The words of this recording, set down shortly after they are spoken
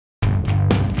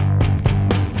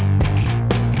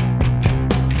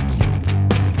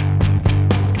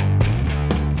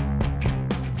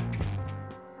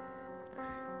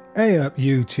Hey up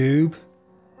YouTube,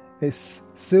 it's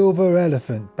Silver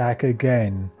Elephant back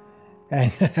again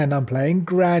and I'm playing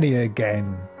Granny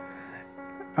again.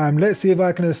 Let's see if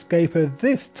I can escape her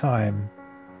this time.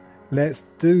 Let's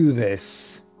do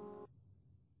this.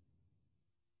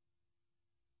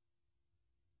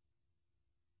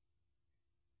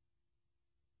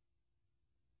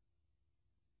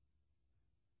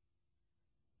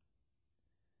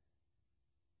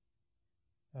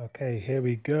 Okay, here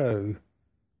we go.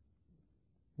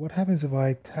 What happens if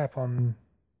I tap on...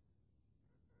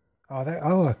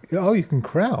 Oh, you can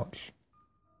crouch.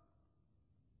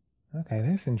 Okay,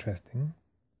 that's interesting.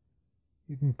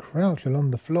 You can crouch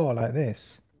along the floor like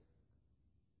this.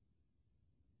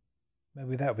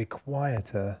 Maybe that'll be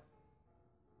quieter.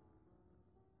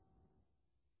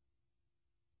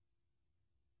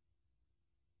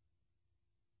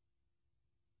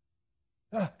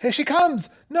 Ah, here she comes!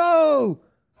 No!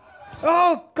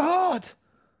 Oh, God!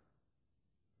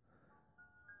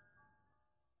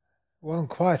 Wasn't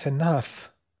quite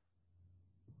enough.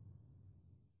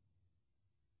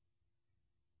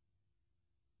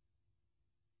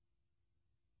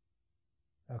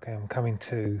 Okay, I'm coming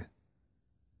to.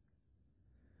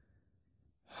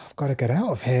 I've got to get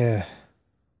out of here.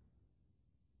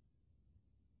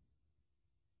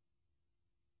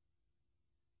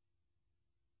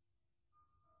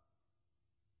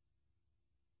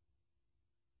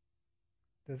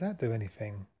 Does that do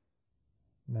anything?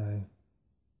 No.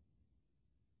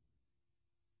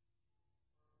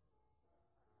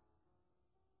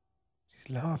 She's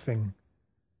laughing.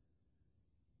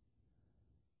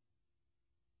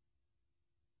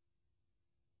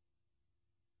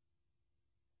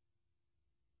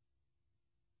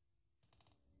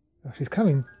 Oh, she's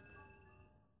coming.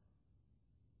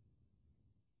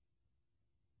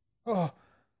 Oh,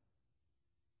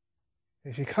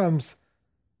 here she comes.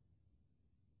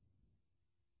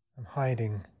 I'm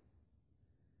hiding.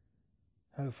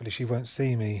 Hopefully she won't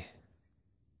see me.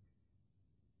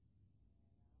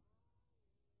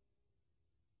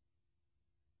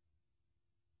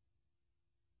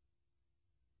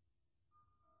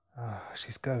 Ah,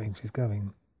 she's going, she's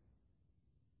going.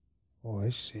 Or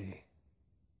is she?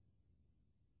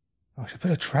 Oh, she put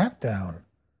a trap down.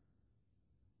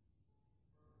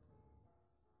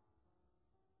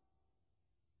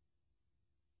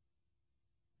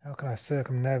 How can I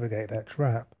circumnavigate that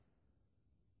trap?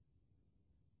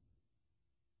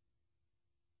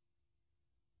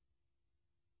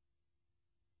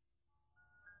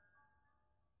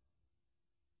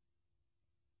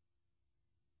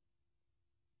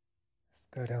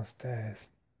 Let's go downstairs.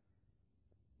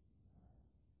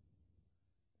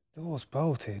 Door's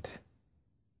bolted.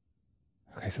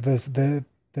 Okay, so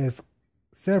there's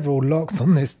several locks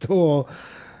on this door.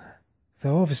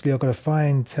 So obviously I've got to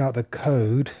find out the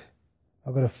code.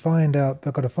 I've got to find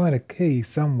a key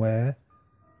somewhere.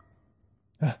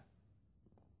 Ah,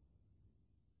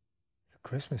 it's a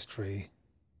Christmas tree.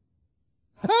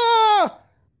 Ah!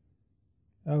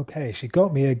 Okay, she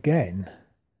got me again.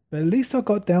 But at least I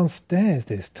got downstairs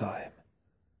this time.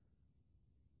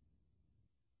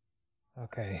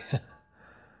 Okay.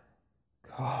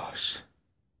 Gosh.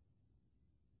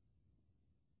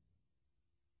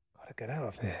 Gotta get out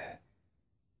of here.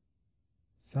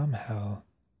 Somehow.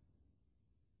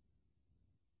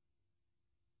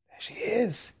 There she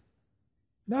is.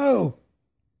 No!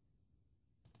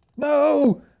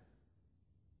 No!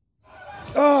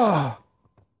 Ah! Oh,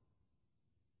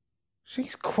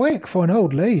 she's quick for an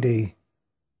old lady.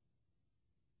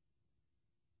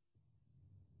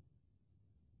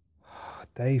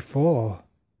 Day 4.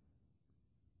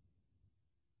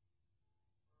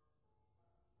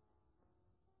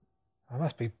 I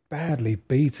must be badly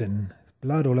beaten. There's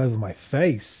blood all over my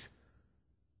face.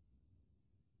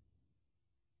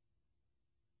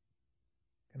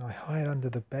 Can I hide under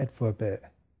the bed for a bit?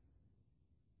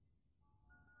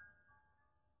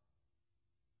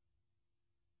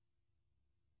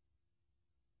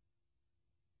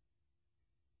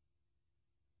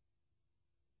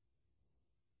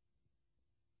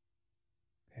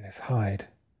 Okay, let's hide.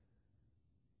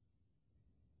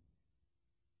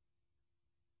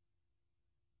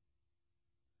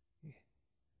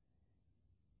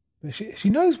 But she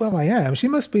knows where I am. She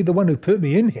must be the one who put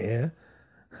me in here.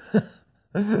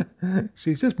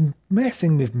 She's just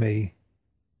messing with me.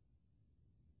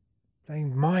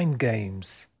 Playing mind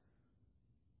games.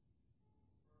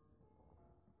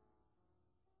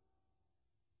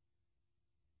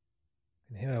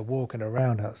 I can hear her walking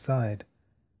around outside.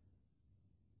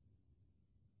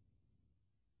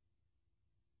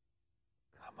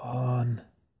 Come on.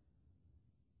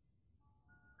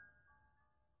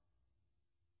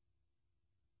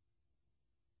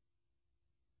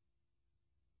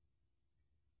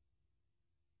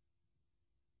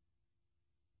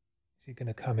 Is she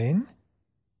gonna come in?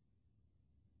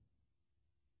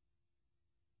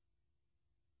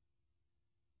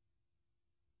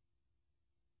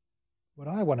 What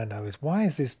I want to know is, why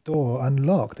is this door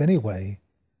unlocked anyway?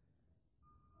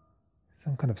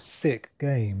 Some kind of sick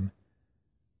game.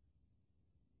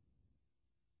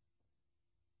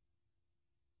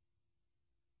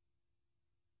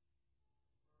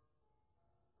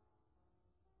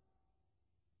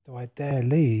 Do I dare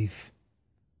leave?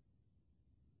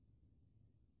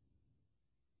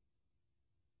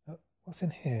 Oh, what's in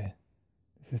here?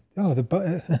 This is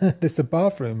this is the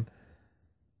bathroom.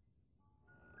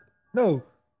 No.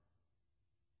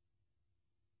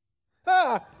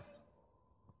 Ah!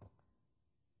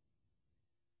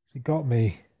 She got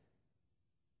me.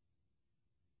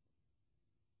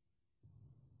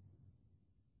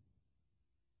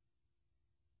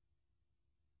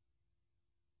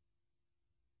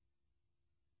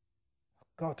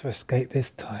 Got to escape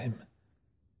this time.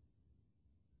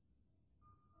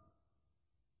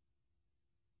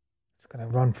 Just gonna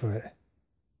run for it.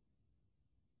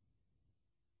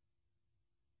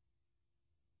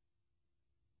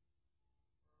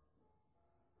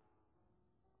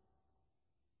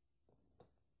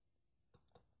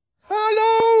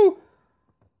 Hello!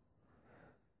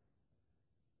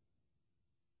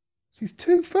 She's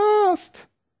too fast.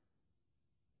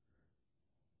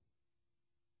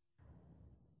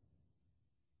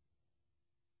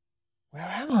 Where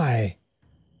am I?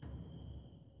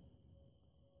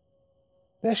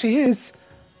 There she is.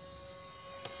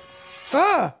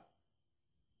 Ah!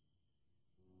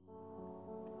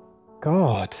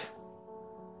 God.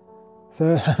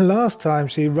 So last time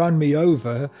she run me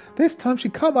over, this time she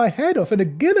cut my head off in a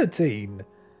guillotine.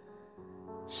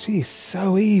 She's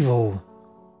so evil.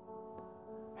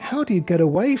 How do you get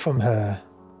away from her?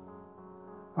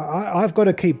 I've got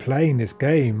to keep playing this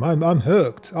game. I'm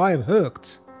hooked. I am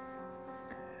hooked.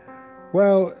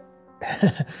 Well,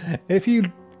 if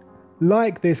you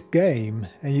like this game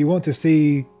and you want to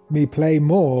see me play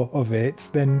more of it,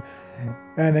 then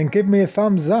give me a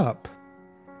thumbs up.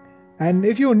 And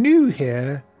if you're new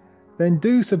here, then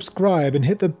do subscribe and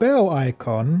hit the bell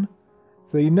icon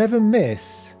so you never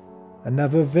miss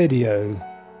another video.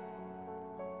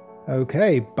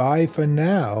 Okay, bye for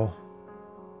now.